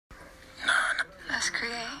Let's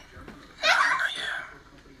create. Not yet.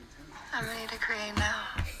 I'm ready to create now.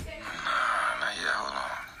 Nah, not yet. Hold on.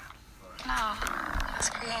 No,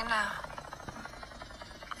 let's create now.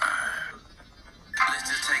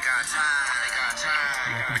 Let's just take our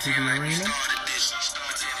time. Welcome to the arena.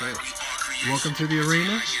 Welcome to the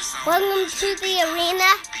arena. Welcome to the arena.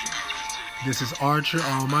 This is Archer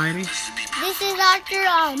Almighty. This is Archer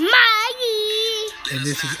Almighty. And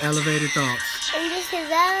this is Elevated Thoughts. And this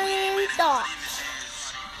is Elevated Thoughts.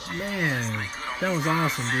 Man, that was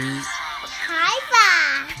awesome, dude. High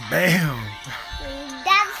five. Bam.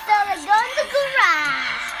 That's still a go in the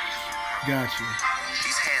garage. Got you.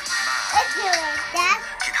 These hands of mine Let's do it, Dad.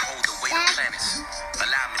 can hold the weight of planets.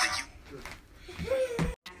 Allow me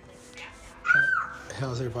to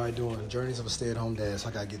How's everybody doing? Journeys of a Stay-at-Home Dad. So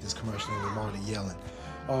I gotta get this commercial in the morning yelling.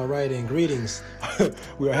 All right, and greetings.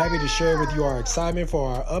 We are happy to share with you our excitement for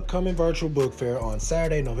our upcoming virtual book fair on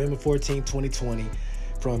Saturday, November 14, 2020,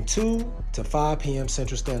 from 2 to 5 p.m.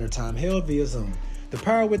 Central Standard Time, held via Zoom. The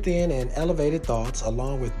Power Within and Elevated Thoughts,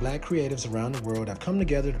 along with Black creatives around the world, have come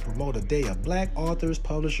together to promote a day of Black authors,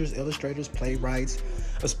 publishers, illustrators, playwrights,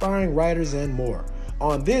 aspiring writers, and more.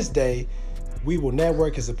 On this day, we will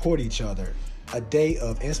network and support each other. A day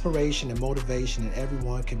of inspiration and motivation, and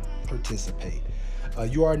everyone can participate.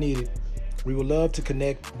 You are needed. We would love to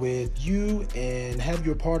connect with you and have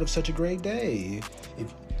you a part of such a great day.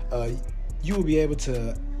 If you will be able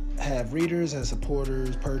to have readers and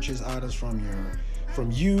supporters purchase items from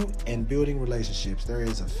you and building relationships. There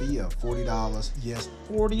is a fee of $40. Yes,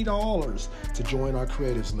 $40 to join our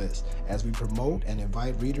creatives list. As we promote and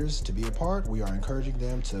invite readers to be a part, we are encouraging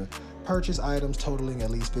them to purchase items totaling at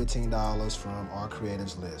least $15 from our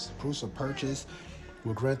creatives list. Proofs of purchase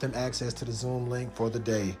will grant them access to the Zoom link for the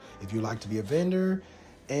day. If you'd like to be a vendor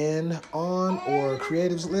and on or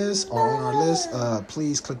creatives list or on our list,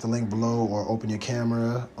 please click the link below or open your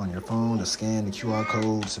camera on your phone to scan the QR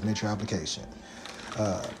code, submit your application.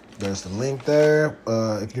 There's the link there.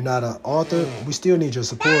 If you're not an author, we still need your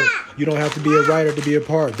support. You don't have to be a writer to be a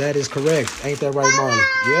part. That is correct. Ain't that right, Marley?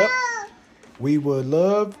 Yep. We would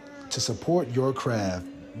love to support your craft,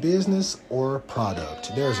 business, or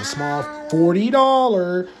product. There's a small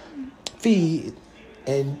 $40 fee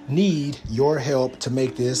and need your help to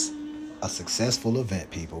make this a successful event,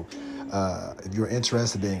 people. If you're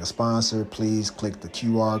interested in being a sponsor, please click the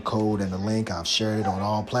QR code and the link. I've shared it on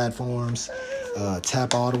all platforms.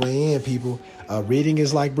 Tap all the way in, people. Reading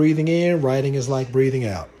is like breathing in. Writing is like breathing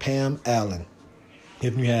out. Pam Allen.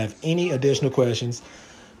 If you have any additional questions,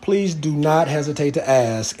 please do not hesitate to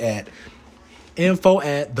ask at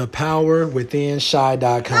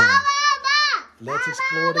info@thepowerwithinshy.com. Let's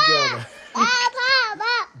explore together.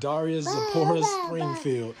 Daria Zipporah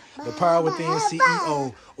Springfield, the Power Within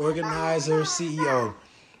CEO, organizer, CEO,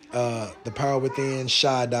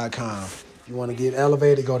 thepowerwithinshy.com. If you want to get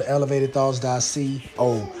elevated, go to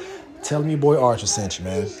elevatedthoughts.co. Tell them your boy Archer sent you,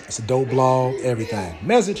 man. It's a dope blog, everything.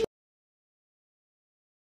 Message.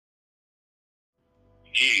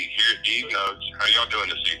 Here's D Nugs. How y'all doing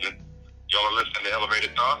this evening? Y'all are listening to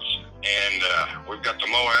Elevated Thoughts, and we've got the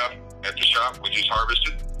Moab at the shop. We just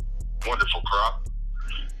harvested. Wonderful crop.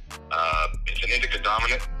 It's an indica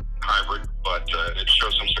dominant hybrid, but it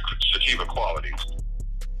shows some sativa qualities.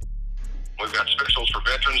 We've got specials for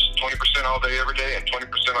veterans, 20% all day, every day, and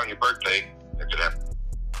 20% on your birthday, if it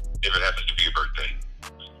happens to be your birthday.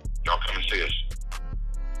 Y'all come and see us.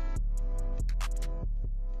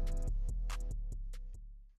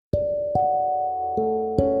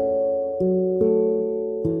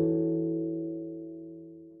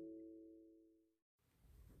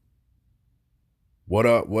 What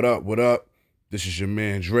up, what up, what up? This is your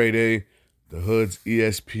man Dre Day, the Hood's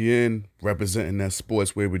ESPN, representing that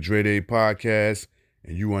Sports Way with Dre Day podcast.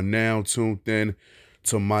 And you are now tuned in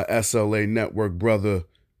to my SLA Network brother,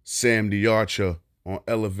 Sam the Archer, on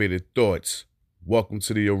Elevated Thoughts. Welcome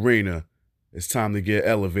to the arena. It's time to get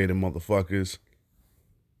elevated, motherfuckers.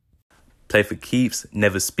 Play for keeps,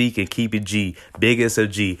 never speak, and keep it G. Big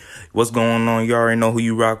SFG. What's going on? You already know who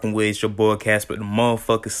you rocking with. It's your boy Casper, the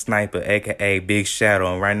motherfucking sniper, a.k.a. Big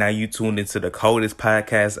Shadow. And right now you tuned into the coldest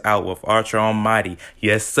podcast out with Archer Almighty.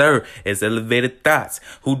 Yes, sir. It's Elevated Thoughts.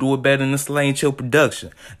 Who do it better than the Slain Chill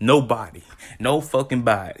production? Nobody. No fucking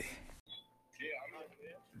body.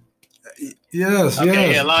 Yes,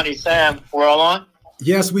 okay, yes. Lonnie, Sam, we're all on?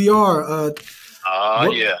 Yes, we are. Yeah.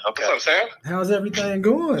 Okay. What's up, Sam? How's everything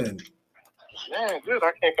going? Man, good.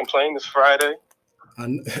 I can't complain. It's Friday.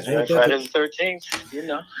 Ain't Friday the 13th, you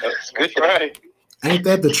know. It's Good Friday. Ain't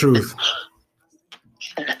that the truth?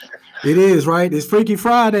 It is, right? It's Freaky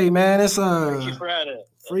Friday, man. It's Freaky Friday.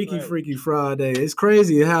 Freaky Friday. It's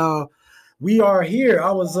crazy how we are here.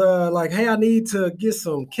 I was like, hey, I need to get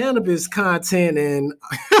some cannabis content, and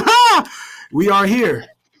we are here.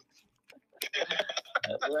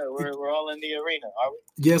 That's right. We're all in the arena, are we?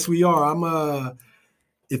 Yes, we are. I'm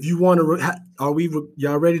if you want to,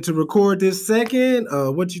 y'all ready to record this second?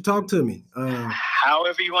 What you talk to me?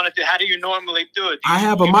 However you want to do. How do you normally do it? I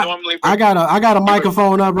have a mic. I got a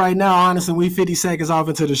microphone up right now, honestly. We 50 seconds off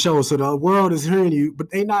into the show, so the world is hearing you, but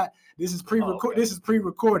they not. This is pre-record. Okay. This is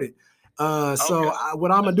pre-recorded. So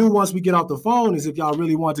what I'm gonna do once we get off the phone is, if y'all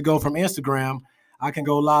really want to go from Instagram, I can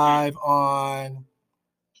go live on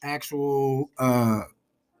actual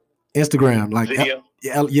Instagram, like video.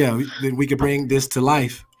 Yeah. Then we could bring this to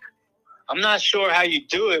life. I'm not sure how you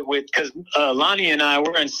do it because Lonnie and I,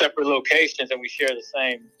 we're in separate locations and we share the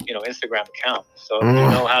same, Instagram account. So you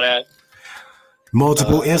know how that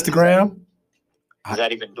multiple Instagram. Is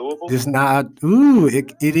that even doable? It's not.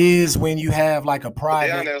 It is when you have like a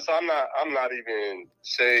private. To be honest, I'm not even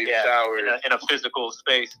shaved, Yeah, showered. in a physical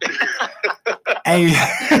space. Hey,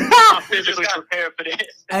 I'm physically prepared for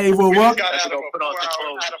this. hey, well, We what? just got out of Put on some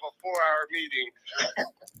clothes. a 4-hour meeting.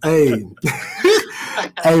 Hey,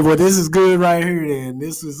 hey, well, this is good right here. Then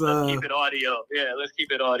this is. Let's keep it audio. Yeah, let's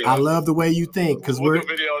keep it audio. I love the way you think, because We'll we're. do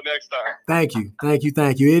video next time. Thank you.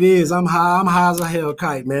 It is. I'm high as a hell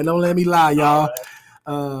kite, man. Don't let me lie, y'all.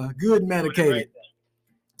 Good medicated.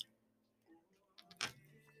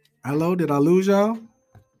 Hello, did I lose y'all?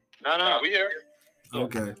 No, We here.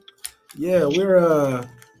 Okay. Yeah,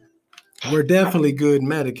 we're definitely good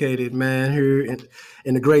medicated, man, here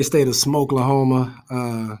in the great state of Smokelahoma.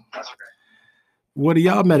 That's right. What are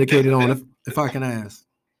y'all medicated on, if I can ask?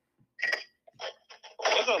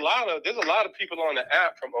 There's a lot of people on the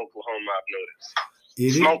app from Oklahoma, I've noticed. It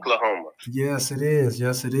is. Smokelahoma. Yes, it is.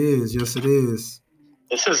 Yes, it is.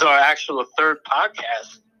 This is our actual third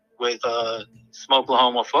podcast with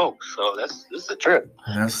Smokelahoma folks. So this is a trip.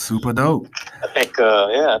 That's super dope. I think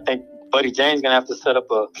Buddy Jane's gonna have to set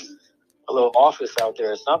up a little office out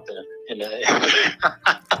there or something.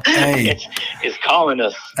 Hey. It's calling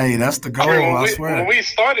us. Hey, that's the goal, I swear. When we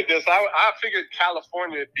started this, I figured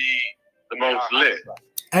California would be the most lit.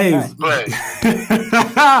 Hey, But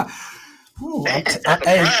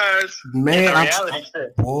hey, man,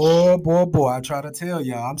 boy, I try to tell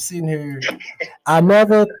y'all, I'm sitting here. I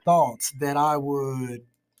never thought that I would,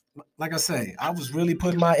 like I say, I was really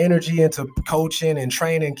putting my energy into coaching and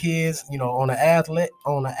training kids, on the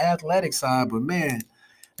athletic side. But man,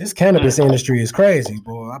 this cannabis industry is crazy,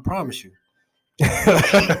 boy. I promise you.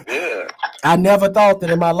 yeah. I never thought that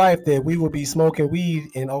in my life that we would be smoking weed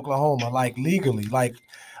in Oklahoma, like legally. Like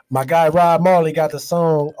my guy Rob Marley got the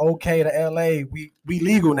song "Okay to LA." We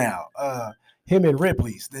legal now. Him and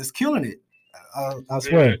Ripley's, that's killing it. I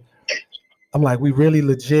swear. I'm like, we really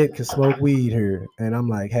legit can smoke weed here, and I'm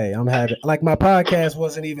like, hey, I'm having like my podcast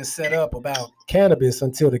wasn't even set up about cannabis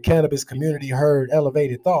until the cannabis community heard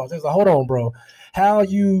Elevated Thoughts. There's a hold on, bro. How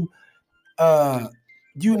you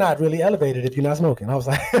not really elevated if you're not smoking. I was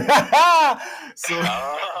like,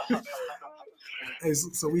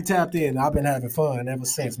 so we tapped in. I've been having fun ever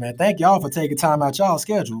since, man. Thank y'all for taking time out y'all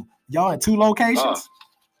schedule. Y'all in 2 locations?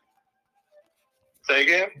 Say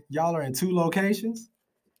again? Y'all are in 2 locations?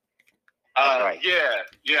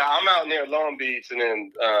 Yeah. I'm out near Long Beach, and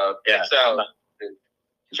then it's out in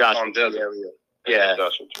Joshua Desert. area. Yeah.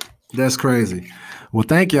 That's crazy. Well,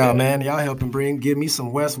 thank y'all, man. Y'all helping give me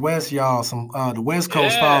some West, y'all, some the West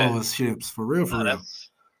Coast followerships for real.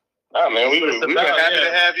 Oh man, we were happy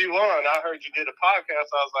to have you on. I heard you did a podcast.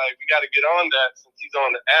 I was like, we got to get on that since he's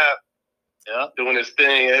on the app. Yeah, doing his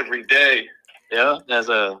thing every day. Yeah,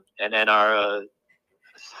 and then our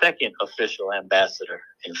second official ambassador.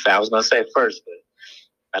 In fact, I was gonna say first, but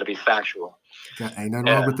gotta be factual. Ain't nothing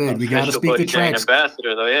wrong with that. We gotta speak the tracks.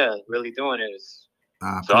 Ambassador, though, really doing it. It's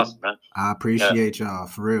awesome, man. I appreciate y'all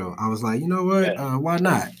for real. I was like, you know what? Why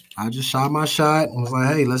not? I just shot my shot and was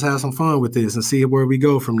like, hey, let's have some fun with this and see where we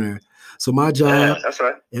go from there. So my job that's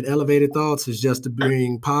right. at Elevated Thoughts is just to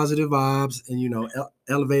bring positive vibes and,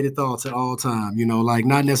 elevated thoughts at all time. Like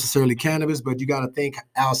not necessarily cannabis, but you got to think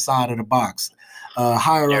outside of the box.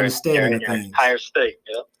 Higher understanding of things. Higher state,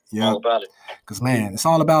 yeah. All about it. Because, man, it's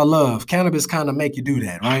all about love. Cannabis kind of make you do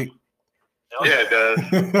that, right? Yeah, it does.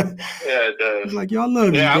 It does. It's like, y'all love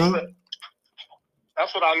me, bro.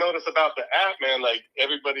 That's what I noticed about the app, man. Like,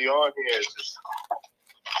 everybody on here is just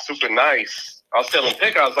super nice. I was telling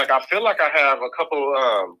Pick, I was like, I feel like I have a couple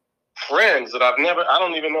friends that I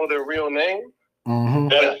don't even know their real name. Mm-hmm.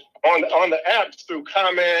 But on the app, through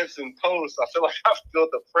comments and posts, I feel like I've built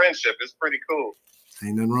a friendship. It's pretty cool.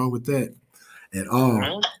 Ain't nothing wrong with that at all.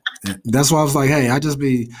 Mm-hmm. That's why I was like, hey,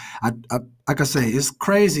 like I say, it's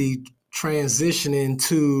crazy transitioning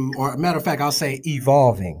to, or matter of fact, I'll say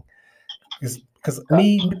evolving. Because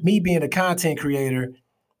me being a content creator,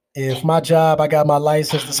 if my job, I got my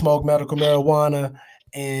license to smoke medical marijuana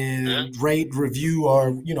and rate, review, or,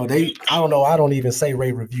 I don't even say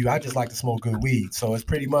rate, review. I just like to smoke good weed. So it's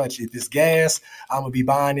pretty much, if it's gas, I'm going to be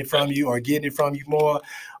buying it from you or getting it from you more.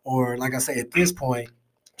 Or like I say, at this point,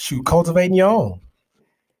 shoot, cultivating your own.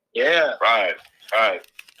 Yeah. Right.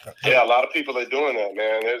 Yeah, a lot of people are doing that,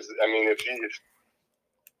 man. If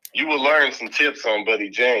you will learn some tips on Buddy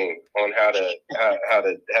Jane on how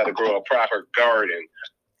to grow a proper garden.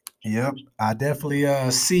 Yep, I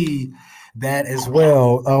definitely see that as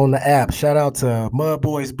well on the app. Shout out to Mud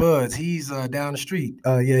Boys Buds. He's down the street.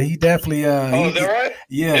 He definitely. Is that right?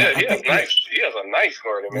 Yeah, he has a nice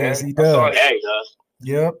garden, man. Yes, he does. Yeah, he does.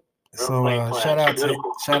 Yep. So shout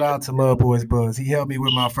out to Mud Boys Buds. He helped me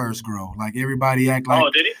with my first grow. Like everybody act like. Oh,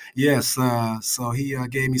 did he? Yes. So he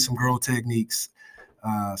gave me some grow techniques.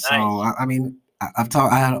 Nice. I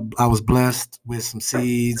was blessed with some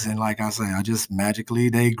seeds, and like I say, I just magically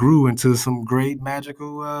they grew into some great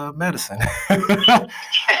magical medicine.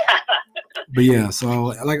 But yeah,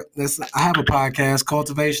 so I have a podcast,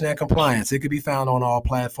 Cultivation and Compliance. It could be found on all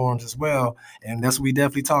platforms as well, and that's what we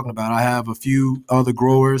definitely talking about. I have a few other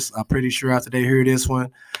growers. I'm pretty sure after they hear this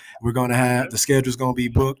one, we're gonna have the schedule's gonna be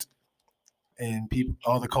booked, and people,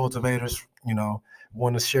 all the cultivators,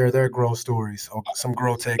 want to share their grow stories or some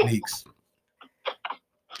grow techniques.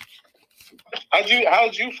 How'd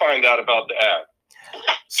you find out about the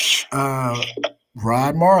app?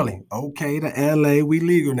 Rod Marley. Okay, to LA, we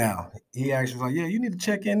legal now. He actually was like, yeah, you need to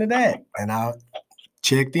check into that. And I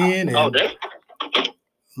checked in and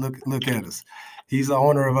look at us. He's the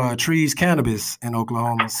owner of Trees Cannabis in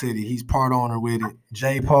Oklahoma City. He's part owner with it.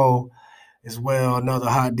 J Poe as well, another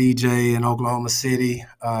hot DJ in Oklahoma City.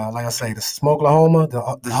 Like I say, the Smokelahoma,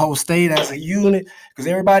 the whole state as a unit, because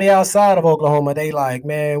everybody outside of Oklahoma, they like,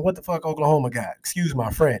 man, what the fuck Oklahoma got? Excuse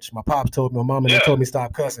my French. My pops told me, my mom and they told me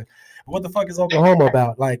stop cussing. But what the fuck is Oklahoma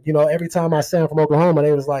about? Like, every time I say I'm from Oklahoma,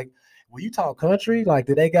 they was like, well, you talk country? Like,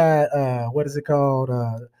 do they got, what is it called?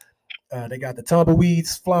 They got the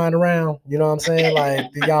tumbleweeds flying around. You know what I'm saying?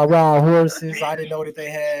 Like, do y'all ride horses? I didn't know that they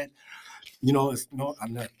had. They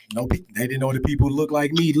didn't know that people who look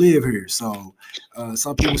like me live here. So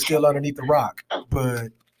some people still underneath the rock. But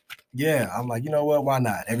yeah, I'm like, you know what? Why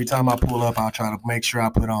not? Every time I pull up, I'll try to make sure I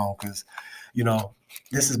put on because,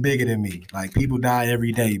 this is bigger than me. Like people die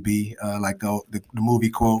every day, B. Like the movie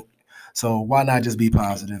quote. So why not just be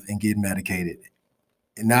positive and get medicated?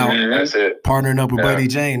 And now that's it. Partnering up with Buddy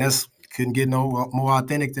Jane, couldn't get no more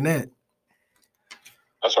authentic than that.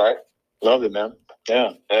 That's right. Love it, man.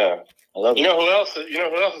 Yeah. I love it. You know who else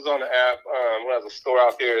is on the app? Who has a store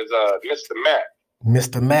out there is Mr. Mac.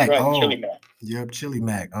 Mr. Mac. Right, oh, Chili Mac. Yep, Chili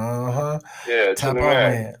Mac. Uh-huh. Yeah, Top Chili off,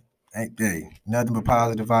 Mac. man. Hey, nothing but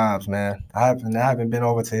positive vibes, man. I haven't been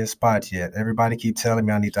over to his spot yet. Everybody keep telling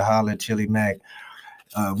me I need to holler at Chili Mac.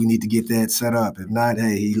 We need to get that set up. If not,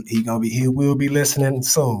 hey, he will be listening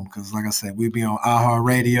soon. Cause like I said, we'll be on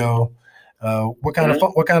iHeartRadio. What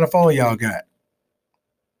kind of phone y'all got?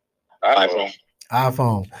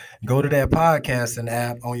 iPhone. Go to that podcasting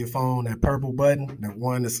app on your phone, that purple button, that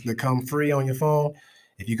one that come free on your phone.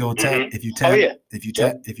 If you go tap, if you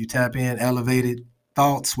tap in Elevated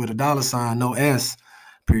Thoughts with a $, no S,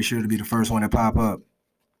 pretty sure to be the first one that pop up.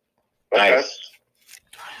 Nice.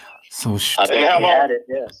 So I think how he long- had it.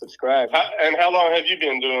 Yeah, subscribe. And how long have you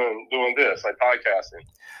been doing this, like podcasting?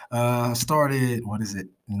 Started, what is it,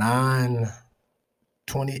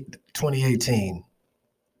 2018.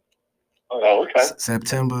 Oh, okay.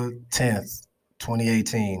 September 10th,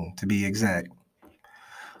 2018, to be exact.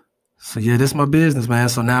 So yeah, this is my business, man.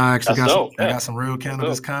 So now I actually got some real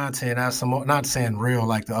cannabis content. I have some more, not saying real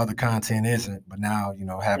like the other content isn't, but now,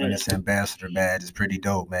 having this ambassador badge is pretty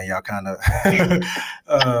dope, man. Y'all kind of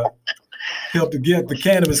help to get the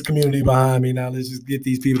cannabis community behind me. Now let's just get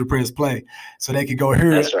these people to press play so they can go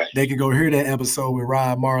hear That's right. They can go hear that episode with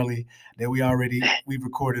Rod Marley that we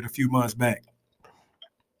recorded a few months back.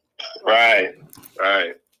 Right.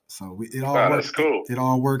 So it all works. That's cool. It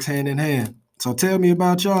all works hand in hand. So tell me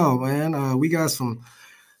about y'all, man. We got some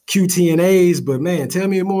QTNAs, but man, tell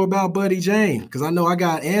me more about Buddy Jane, because I know I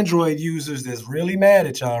got Android users that's really mad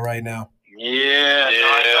at y'all right now. Yeah. No,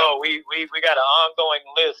 I know. We got an ongoing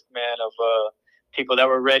list, man, of people that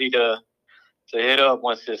were ready to hit up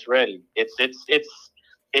once it's ready. It's in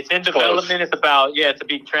development. It's about, to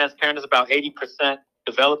be transparent, it's about 80%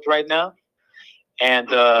 developed right now. And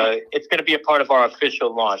it's going to be a part of our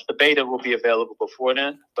official launch. The beta will be available before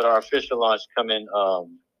then, but our official launch coming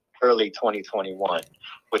early 2021,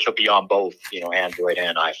 which will be on both, Android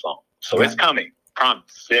and iPhone. So it's coming.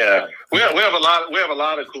 Promise. Yeah, we have a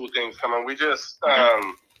lot of cool things coming. We just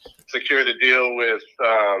secured a deal with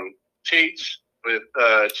Cheech with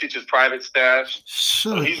Cheech's Private Stash.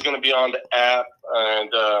 Sure. So he's going to be on the app,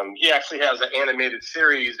 and he actually has an animated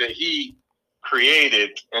series that he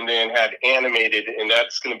created and then had animated, and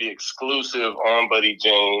that's going to be exclusive on Buddy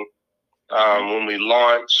Jane when we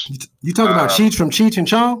launch. You talking about Cheech from Cheech and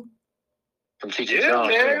Chong? From Cheech and Chong,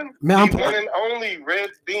 man, the one and only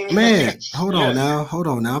Red Bean. Man, hold on now.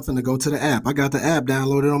 I'm finna go to the app. I got the app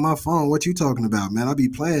downloaded on my phone. What you talking about, man? I be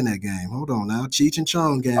playing that game. Hold on now. Cheech and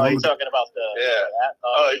Chong game. Oh, you talking about the app?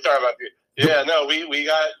 Oh, you talking about the no, we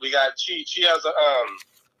got Cheech. He has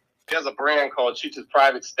a brand called Cheech's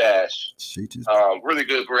Private Stash. Cheech's really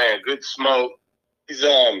good brand, good smoke. He's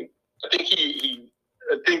I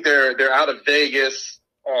think they're out of Vegas.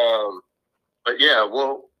 But yeah,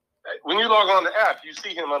 well, when you log on the app, you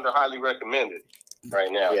see him under highly recommended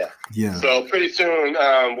right now. Yeah. So pretty soon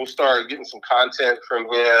we'll start getting some content from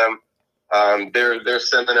him. They're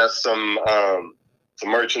sending us some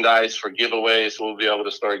merchandise for giveaways, so we'll be able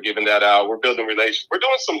to start giving that out. We're building relations. We're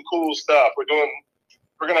doing some cool stuff. We're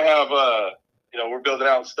gonna have we're building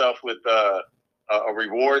out stuff with a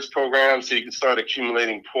rewards program, so you can start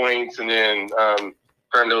accumulating points and then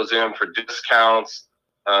turn those in for discounts.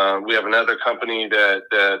 We have another company that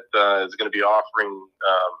is going to be offering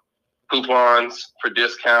coupons for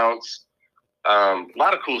discounts. A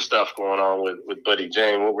lot of cool stuff going on with Buddy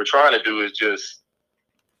Jane. What we're trying to do is just,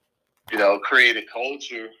 create a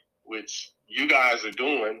culture, which you guys are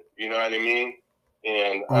doing, you know what I mean?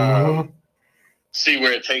 And see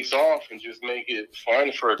where it takes off and just make it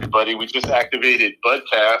fun for everybody. We just activated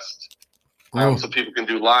Budcast so people can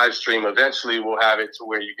do live stream. Eventually we'll have it to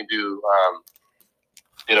where you can do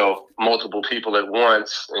multiple people at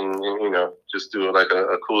once, and just do like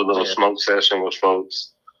a cool little smoke session with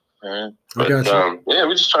folks. But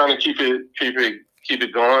we're just trying to keep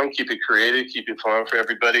it going, keep it creative, keep it fun for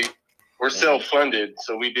everybody. We're self-funded,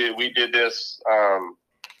 so we did this.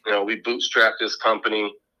 We bootstrapped this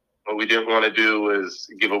company. What we didn't want to do is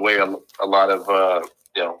give away a lot of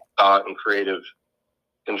thought and creative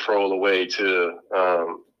control away to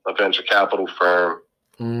a venture capital firm.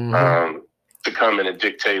 To come in and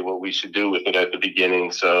dictate what we should do with it at the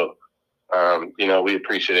beginning. So, we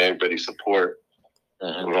appreciate everybody's support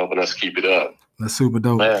and helping us keep it up. That's super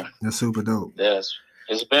dope. Man. That's super dope. Yes.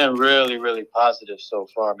 It's been really, really positive so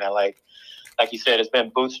far, man. Like you said, it's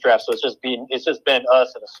been bootstrapped. So it's just been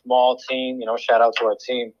us and a small team, shout out to our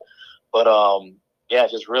team. But,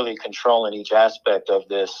 just really controlling each aspect of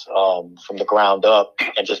this from the ground up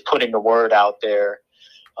and just putting the word out there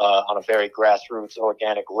on a very grassroots,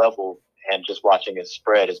 organic level. And just watching it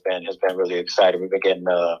spread has been really exciting. We've been getting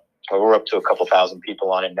we're up to a couple thousand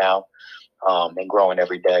people on it now, and growing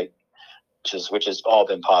every day, which has all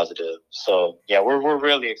been positive. So yeah, we're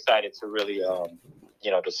really excited to really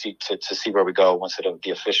to see where we go once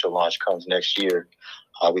the official launch comes next year.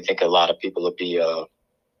 We think a lot of people will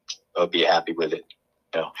be happy with it,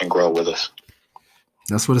 and grow with us.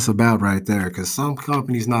 That's what it's about right there. Because some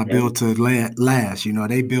companies not built to last.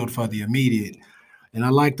 They built for the immediate. And I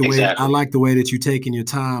like the way that you're taking your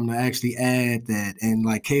time to actually add that and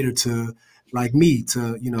like cater to like me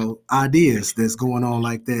to ideas that's going on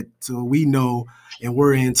like that, so we know and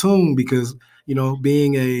we're in tune, because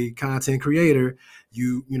being a content creator,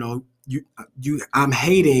 I'm not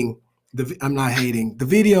hating the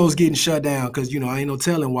videos getting shut down, because I ain't no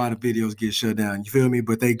telling why the videos get shut down. You feel me?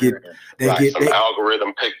 But they get some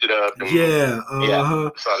algorithm picked it up and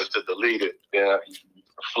decided to delete it,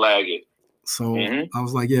 flag it. So I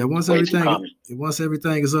was like, once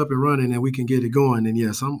everything is up and running and we can get it going, then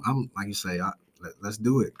yes, I'm like you say, let's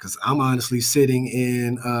do it. Because I'm honestly sitting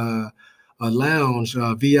in a lounge,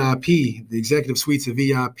 VIP, the executive suites of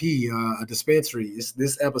VIP, a dispensary.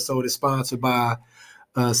 This episode is sponsored by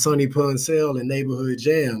Sonny Puncell and Neighborhood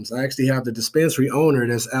Jams. I actually have the dispensary owner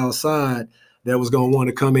that's outside that was going to want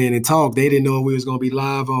to come in and talk. They didn't know if we was going to be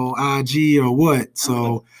live on IG or what.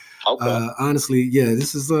 So honestly,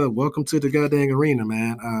 this is welcome to the goddamn arena,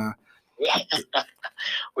 man.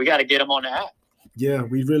 We got to get them on the app. Yeah,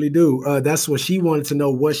 we really do. That's what she wanted to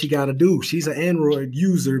know, what she got to do. She's an Android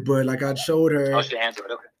user, but like I showed her,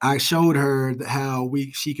 Android, okay. I showed her how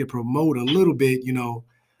she could promote a little bit,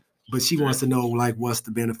 but she wants to know like what's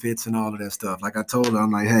the benefits and all of that stuff. Like I told her,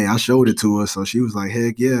 I'm like, hey, I showed it to her, so she was like,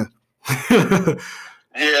 heck yeah.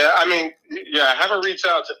 Yeah, I mean, have her reach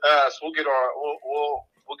out to us. We'll get on.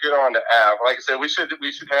 We'll get on the app. Like I said, we should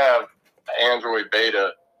have an Android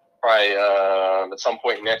beta probably at some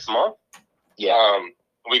point next month. Yeah.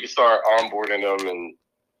 We can start onboarding them and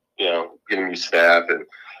get them new staff, and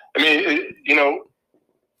I mean,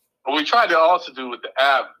 what we tried to also do with the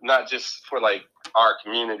app, not just for like our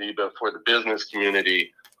community, but for the business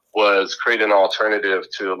community, was create an alternative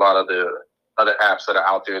to a lot of the other apps that are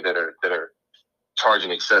out there that are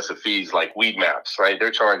charging excessive fees, like Weed Maps, right?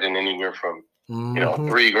 They're charging anywhere from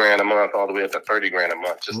 $3,000 a month all the way up to $30,000 a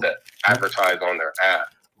month just to advertise on their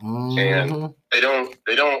app. And they don't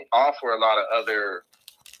offer a lot of other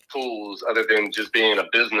tools other than just being a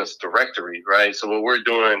business directory, right? So what we're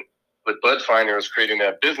doing with Bud Finder is creating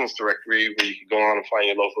that business directory where you can go on and find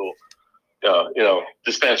your local,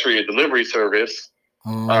 dispensary or delivery service.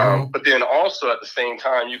 But then also at the same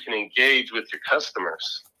time, you can engage with your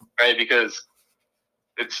customers, right? Because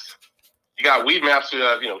you got Weed Maps who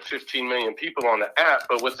have 15 million people on the app,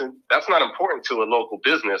 but that's not important to a local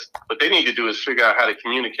business. What they need to do is figure out how to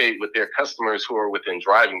communicate with their customers who are within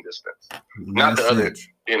driving distance, not the other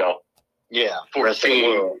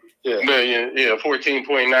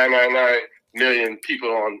 14.999 million people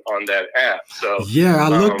on that app. So I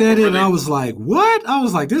looked at it and I was like, what? I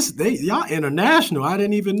was like, y'all international. I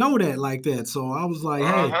didn't even know that like that. So I was like,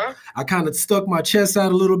 hey, I kind of stuck my chest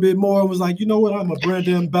out a little bit more and was like, you know what? I'm a brand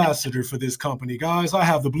ambassador for this company, guys. I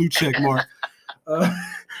have the blue check mark.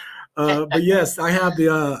 But yes, I have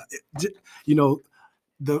the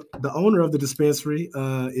owner of the dispensary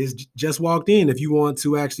is just walked in. If you want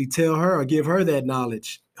to actually tell her or give her that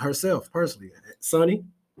knowledge herself personally, Sonny.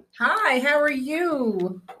 Hi, how are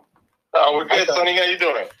you? Oh, we're good, Sonny. How you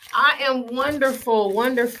doing? I am wonderful.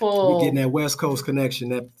 We're getting that West Coast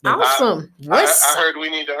connection. Awesome. I heard we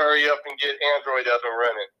need to hurry up and get Android up and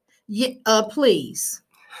running. Yeah, please.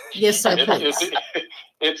 Yes, sir, please.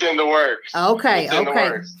 It's in the works. Okay.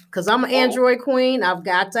 Because I'm an Android queen. I've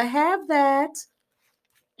got to have that.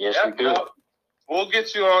 Yes, we do. We'll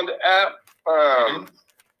get you on the app.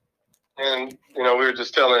 And we were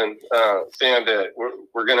just telling Sam that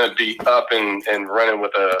we're going to be up and running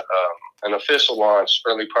with an official launch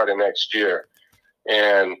early part of next year,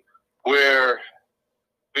 and where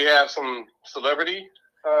we have some celebrity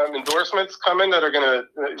endorsements coming that are going to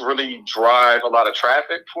really drive a lot of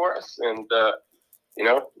traffic for us. And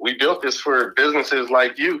we built this for businesses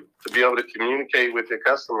like you to be able to communicate with your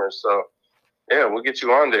customers. So yeah, we'll get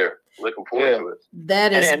you on there. Looking forward to it.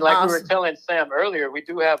 That is and like awesome. we were telling Sam earlier, we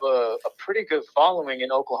do have a pretty good following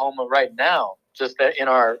in Oklahoma right now, just that in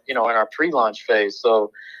our pre-launch phase.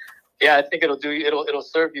 So yeah, I think it'll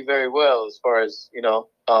serve you very well as far as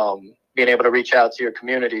being able to reach out to your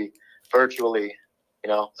community virtually,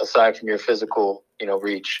 aside from your physical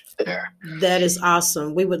reach there. That is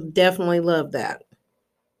awesome. We would definitely love that.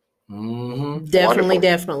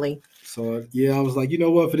 Definitely. So, I was like, you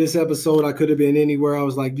know what? For this episode, I could have been anywhere. I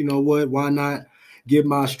was like, you know what? Why not give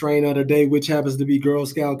my strain of the day, which happens to be Girl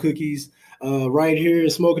Scout cookies, right here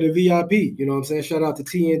and smoking a VIP. You know what I'm saying? Shout out to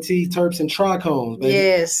TNT, Terps, and Trichomes, baby.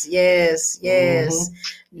 Yes.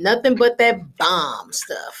 Nothing but that bomb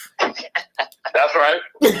stuff. That's right.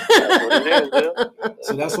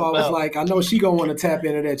 So that's why I was like, I know she going to want to tap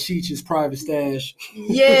into that Cheech's private stash.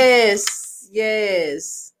 Yes.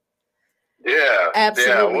 Yeah,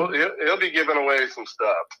 absolutely. Yeah, he'll be giving away some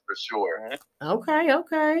stuff for sure.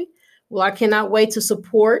 Okay. Well, I cannot wait to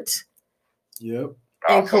support. Yep.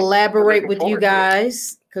 And collaborate with you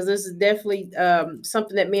guys, because this is definitely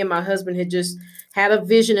something that me and my husband had just had a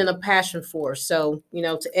vision and a passion for. So,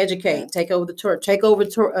 to educate, take over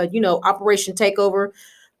Operation Takeover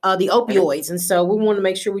the opioids. And so we want to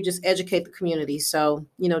make sure we just educate the community. So,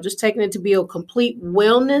 just taking it to be a complete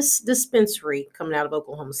wellness dispensary coming out of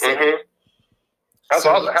Oklahoma City. Mm-hmm. That's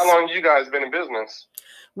awesome. How long have you guys been in business?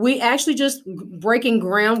 We actually just breaking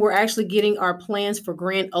ground. We're actually getting our plans for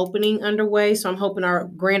grand opening underway. So I'm hoping our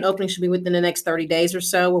grand opening should be within the next 30 days or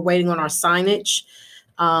so. We're waiting on our signage.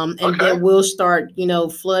 Then we'll start,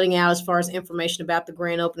 flooding out as far as information about the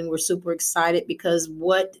grand opening. We're super excited because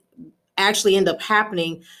what actually ended up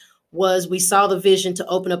happening was we saw the vision to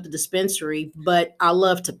open up the dispensary, but I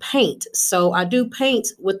love to paint. So I do paint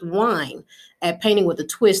with wine at Painting with a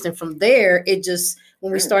Twist. And from there,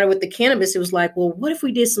 when we started with the cannabis, it was like, well, what if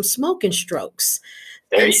we did some smoking strokes?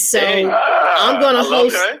 And so I'm going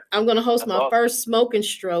to host my first smoking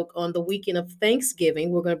stroke on the weekend of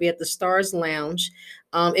Thanksgiving. We're going to be at the Stars Lounge.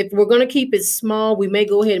 If we're going to keep it small, we may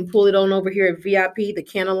go ahead and pull it on over here at VIP, the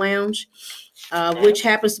Canna Lounge, which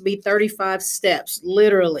happens to be 35 steps,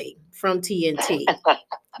 literally, from TNT.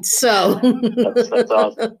 So that's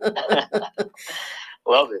awesome.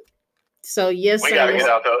 Love it. So yes, we gotta get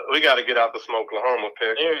out the Smokelahoma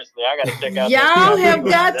pick. Seriously, I gotta check out. Y'all have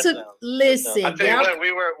got to listen. I tell you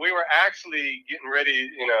what, we were actually getting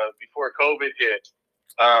ready, before COVID hit.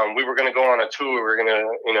 We were gonna go on a tour. We were gonna,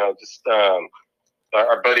 just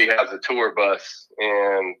our buddy has a tour bus,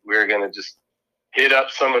 and we're gonna just hit up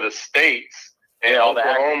some of the states. And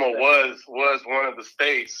Oklahoma was one of the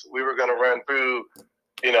states. We were gonna run through,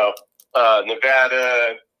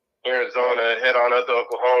 Nevada, Arizona, head on up to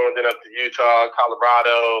Oklahoma, then up to Utah,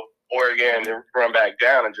 Colorado, Oregon, and run back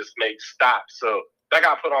down and just make stops. So that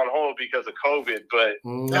got put on hold because of COVID. But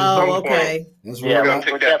at some point, we're gonna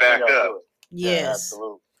pick that back up. Yes. Yeah,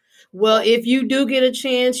 absolutely. Well, if you do get a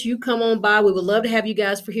chance, you come on by. We would love to have you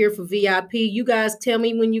guys here for VIP. You guys tell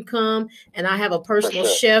me when you come, and I have a personal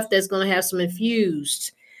chef that's going to have some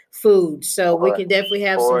infused food. So we can definitely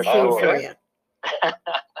have some food for you. I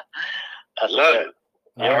love it.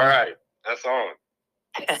 All right. That's on.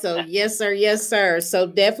 So, yes, sir. Yes, sir. So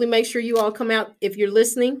definitely make sure you all come out. If you're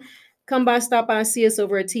listening, come by, stop by, see us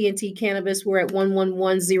over at TNT Cannabis. We're at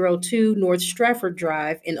 11102 North Stratford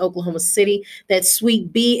Drive in Oklahoma City. That's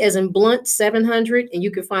Suite B as in Blunt 700. And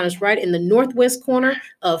you can find us right in the northwest corner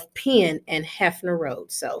of Penn and Hefner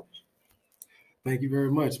Road. So thank you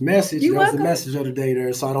very much. Message. You're That's welcome. the message of the day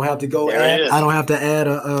there. So I don't have to go add, I don't have to add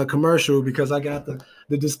a commercial because I got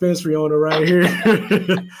the dispensary owner right here.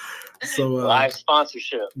 So live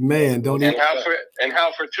sponsorship. Man, don't even.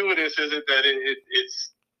 How fortuitous is it that it's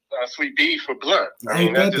Sweet B for Blunt?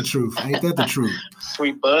 Ain't that the truth? Ain't that the truth?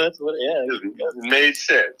 Sweet Buds? Yeah. It made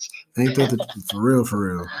sense. Ain't that for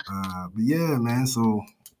real? But yeah, man. So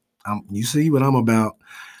you see what I'm about.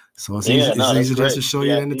 So it's easy just to show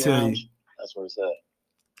you and to tell you. That's what it's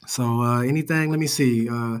at. So anything, let me see.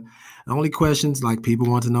 The only questions, like people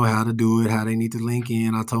want to know how to do it, how they need to link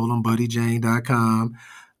in. I told them buddyjane.com.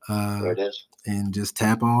 There it is. And just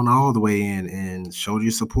tap on all the way in and show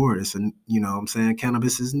your support. It's what I'm saying,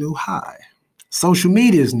 cannabis is new high. Social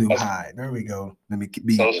media is new high. There we go.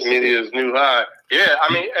 Social media is new high. Yeah,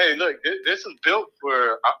 I mean, hey, look, this is built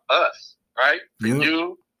for us, right? For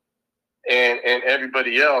you and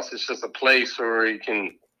everybody else. It's just a place where you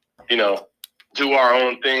can, do our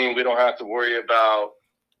own thing. We don't have to worry about,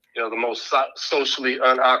 the most socially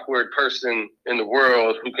unawkward person in the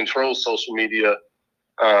world who controls social media.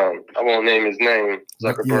 I won't name his name,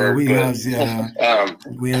 Zuckerberg. We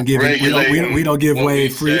don't give away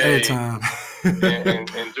free airtime.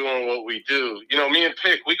 and doing what we do. Me and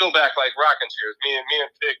Pick, we go back like rocking chairs. Me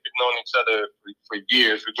and Pick have known each other for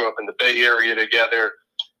years. We grew up in the Bay Area together.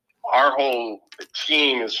 Our whole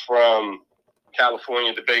team is from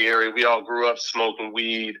California, the Bay Area. We all grew up smoking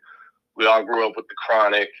weed. We all grew up with the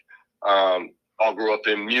chronic. All grew up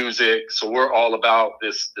in music. So we're all about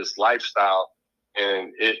this lifestyle.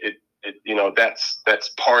 And that's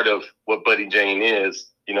part of what Buddy Jane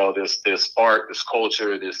is, this art, this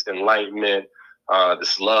culture, this enlightenment,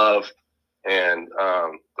 this love. And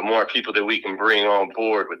the more people that we can bring on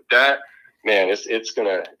board with that, man, it's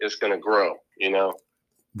gonna grow,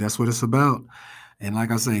 That's what it's about. And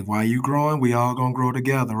like I say, while you growing, we all gonna grow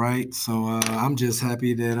together, right? So I'm just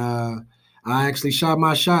happy that I actually shot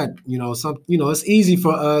my shot. It's easy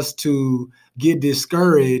for us to get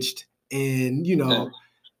discouraged and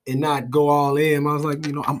and not go all in. I was like,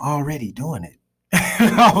 I'm already doing it.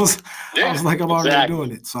 I was like, I'm already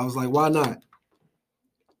doing it. So I was like, why not?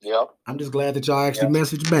 Yep. I'm just glad that y'all actually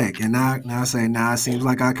messaged back. And now I say, it seems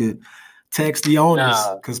like I could text the owners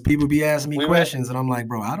because people be asking me questions, and I'm like,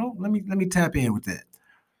 bro, let me tap in with that.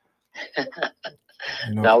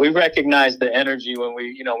 Now we recognize the energy when when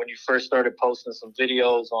you first started posting some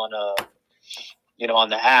videos on on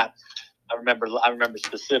the app. I remember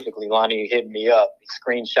specifically Lonnie hitting me up. He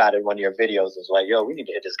screenshotted one of your videos. It was like, yo, we need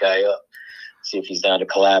to hit this guy up, see if he's down to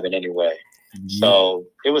collab in any way. Yeah. So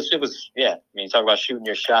it was. I mean, talk about shooting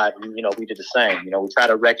your shot. We did the same. We try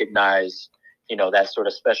to recognize, that sort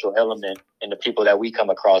of special element in the people that we come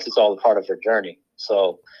across. It's all a part of their journey.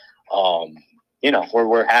 So,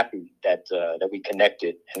 we're happy that we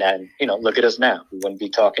connected. And then, look at us now. We wouldn't be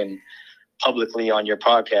talking publicly on your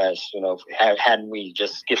podcast, hadn't we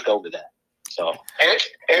just skipped over that. So and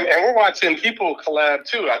we're watching people collab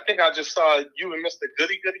too. I think I just saw you and Mr.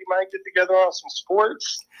 Goody might get together on some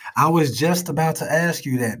sports. I was just about to ask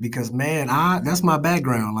you that because, man, that's my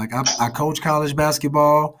background. Like I coach college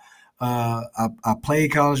basketball. I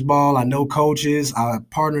played college ball. I know coaches. I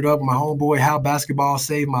partnered up with my homeboy. How Basketball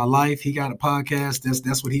Saved My Life. He got a podcast.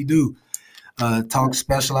 That's what he do.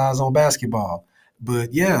 Specialize on basketball.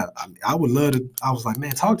 But yeah, I would love to. I was like,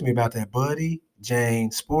 man, talk to me about that, Buddy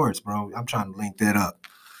Jane Sports, bro. I'm trying to link that up.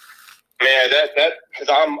 Man, that because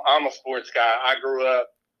I'm a sports guy. I grew up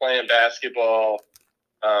playing basketball.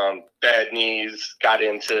 Bad knees. Got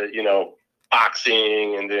into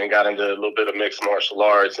boxing, and then got into a little bit of mixed martial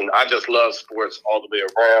arts. And I just love sports all the way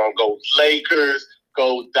around. Go Lakers.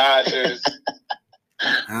 Go Dodgers.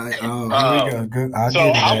 Here we go. Good.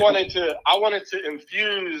 I wanted to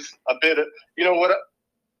infuse a bit of, you know what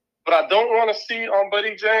I don't want to see on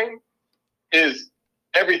Buddy Jane is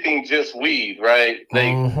everything just weed, right?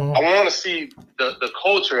 I want to see the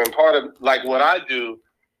culture, and part of like what I do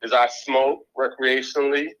is I smoke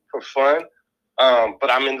recreationally for fun. But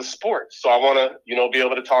I'm into sports, so I want to, be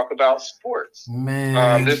able to talk about sports.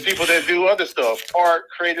 Man, there's people that do other stuff, art,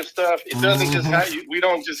 creative stuff. It doesn't just have, we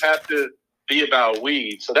don't just have to be about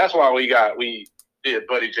weed. So that's why we did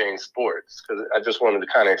Buddy Jane Sports, because I just wanted to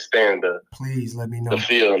kind of expand please let me know the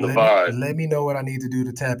feel and the vibe. Let me know what I need to do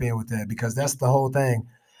to tap in with that, because that's the whole thing.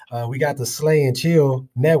 We got the Slay and Chill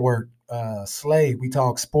Network. Slay, we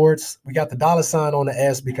talk sports. We got the $ on the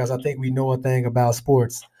S because I think we know a thing about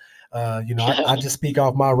sports. I just speak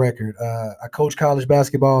off my record. I coached college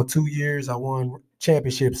basketball 2 years. I won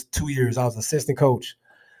championships 2 years. I was assistant coach.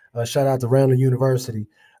 Shout out to Randall University.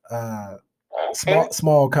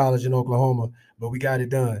 Small college in Oklahoma, but we got it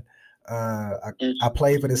done. I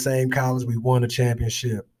played for the same college. We won a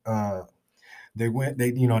championship. They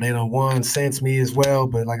done won since me as well.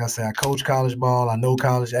 But like I said, I coach college ball. I know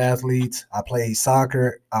college athletes. I played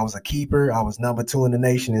soccer. I was a keeper. I was number 2 in the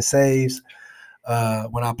nation in saves.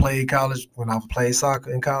 When I played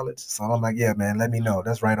soccer in college. So I'm like, yeah, man, let me know.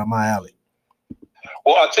 That's right on my alley.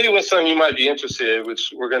 Well, I'll tell you what's something you might be interested in,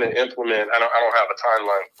 which we're going to implement. I don't have a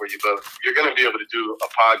timeline for you, but you're going to be able to do a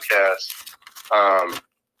podcast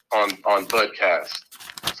on Budcast.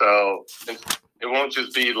 So it won't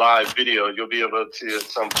just be live video. You'll be able to at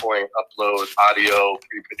some point upload audio,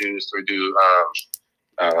 pre-produced, or do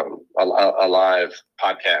a live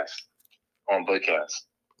podcast on Budcast.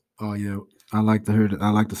 Oh yeah, I like to hear that. I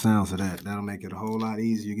like the sounds of that. That'll make it a whole lot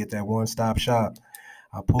easier. You get that one-stop shop.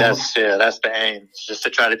 That's the aim. It's just to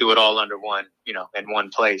try to do it all under one, in one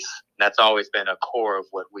place. That's always been a core of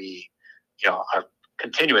what we, are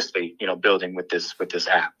continuously, building with this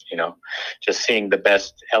app. Just seeing the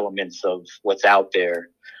best elements of what's out there,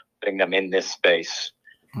 putting them in this space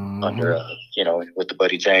under, with the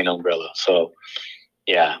Buddy Jane umbrella. So,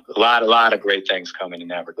 yeah, a lot of great things coming in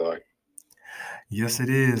that regard. Yes, it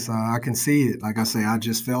is. I can see it. Like I say, I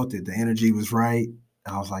just felt it. The energy was right.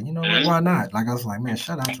 I was like, what, why not? Like, I was like, man,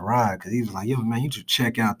 shout out to Rod, because he was like, yo, man, you should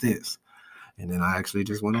check out this. And then I actually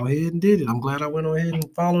just went on ahead and did it. I'm glad I went on ahead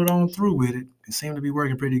and followed on through with it. It seemed to be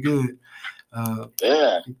working pretty good.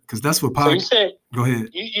 Because that's what So you said, go ahead.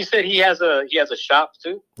 You said he has a shop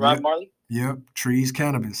too, Rod Marley? Yep, Trees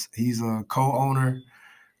Cannabis. He's a co-owner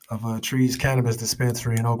of a Trees Cannabis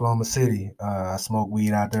dispensary in Oklahoma City. I smoke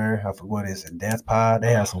weed out there. I forget what is it, Death Pod.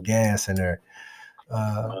 They have some gas in there.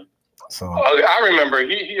 So I remember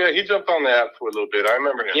he jumped on the app for a little bit. I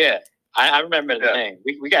remember him. Yeah, I remember the name.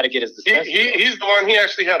 We got to get his dispensary. He's the one. He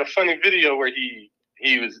actually had a funny video where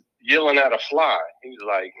he was yelling at a fly. He was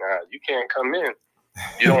like, "Nah, you can't come in.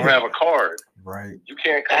 You don't have a card. Right. You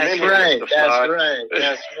can't come in." That's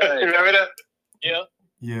right. Remember that? Yeah.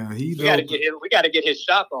 Yeah, we got to get his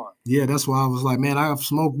shop on. Yeah, that's why I was like, man, I've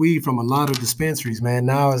smoked weed from a lot of dispensaries, man.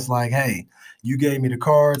 Now it's like, hey, you gave me the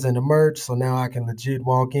cards and the merch, so now I can legit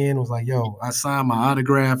walk in. It was like, yo, I signed my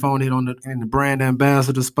autograph on it in the brand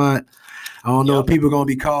ambassador spot. I don't know if people are gonna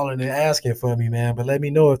be calling and asking for me, man, but let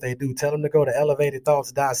me know if they do. Tell them to go to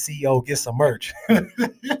elevatedthoughts.co, get some merch. That's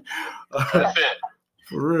it.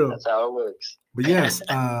 For real. That's how it works. But yes,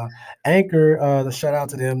 Anchor, the shout out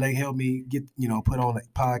to them. They helped me get, put on a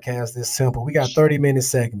podcast this simple. We got 30-minute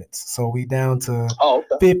segments. So we down to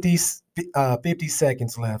 50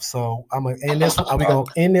 seconds left. So I'm gonna end this one. We're gonna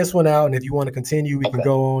end this one out. And if you want to continue, we can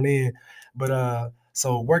go on in. But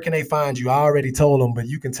so where can they find you? I already told them, but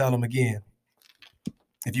you can tell them again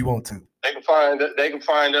if you want to. They can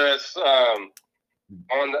find us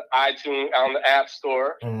on the iTunes, on the App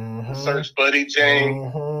Store. Search Buddy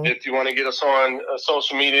Jane. If you want to get us on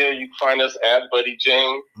social media, you can find us at Buddy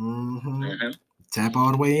Jane. Tap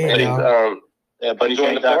all the way in, y'all.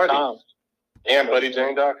 BuddyJane.com. And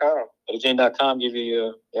BuddyJane.com. BuddyJane.com give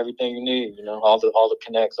you everything you need. All the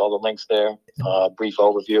connects, all the links there. Brief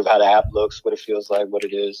overview of how the app looks, what it feels like, what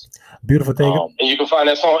it is. Beautiful thing. And you can find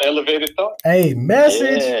us on Elevated Thoughts. Hey,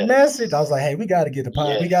 message. I was like, hey, we got to get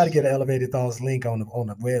we got to get an Elevated Thoughts link on the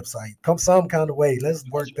website. Come some kind of way. Let's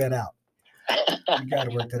work that out. We got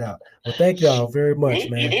to work that out. Well, thank y'all very much,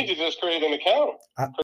 man. You need to just create an account.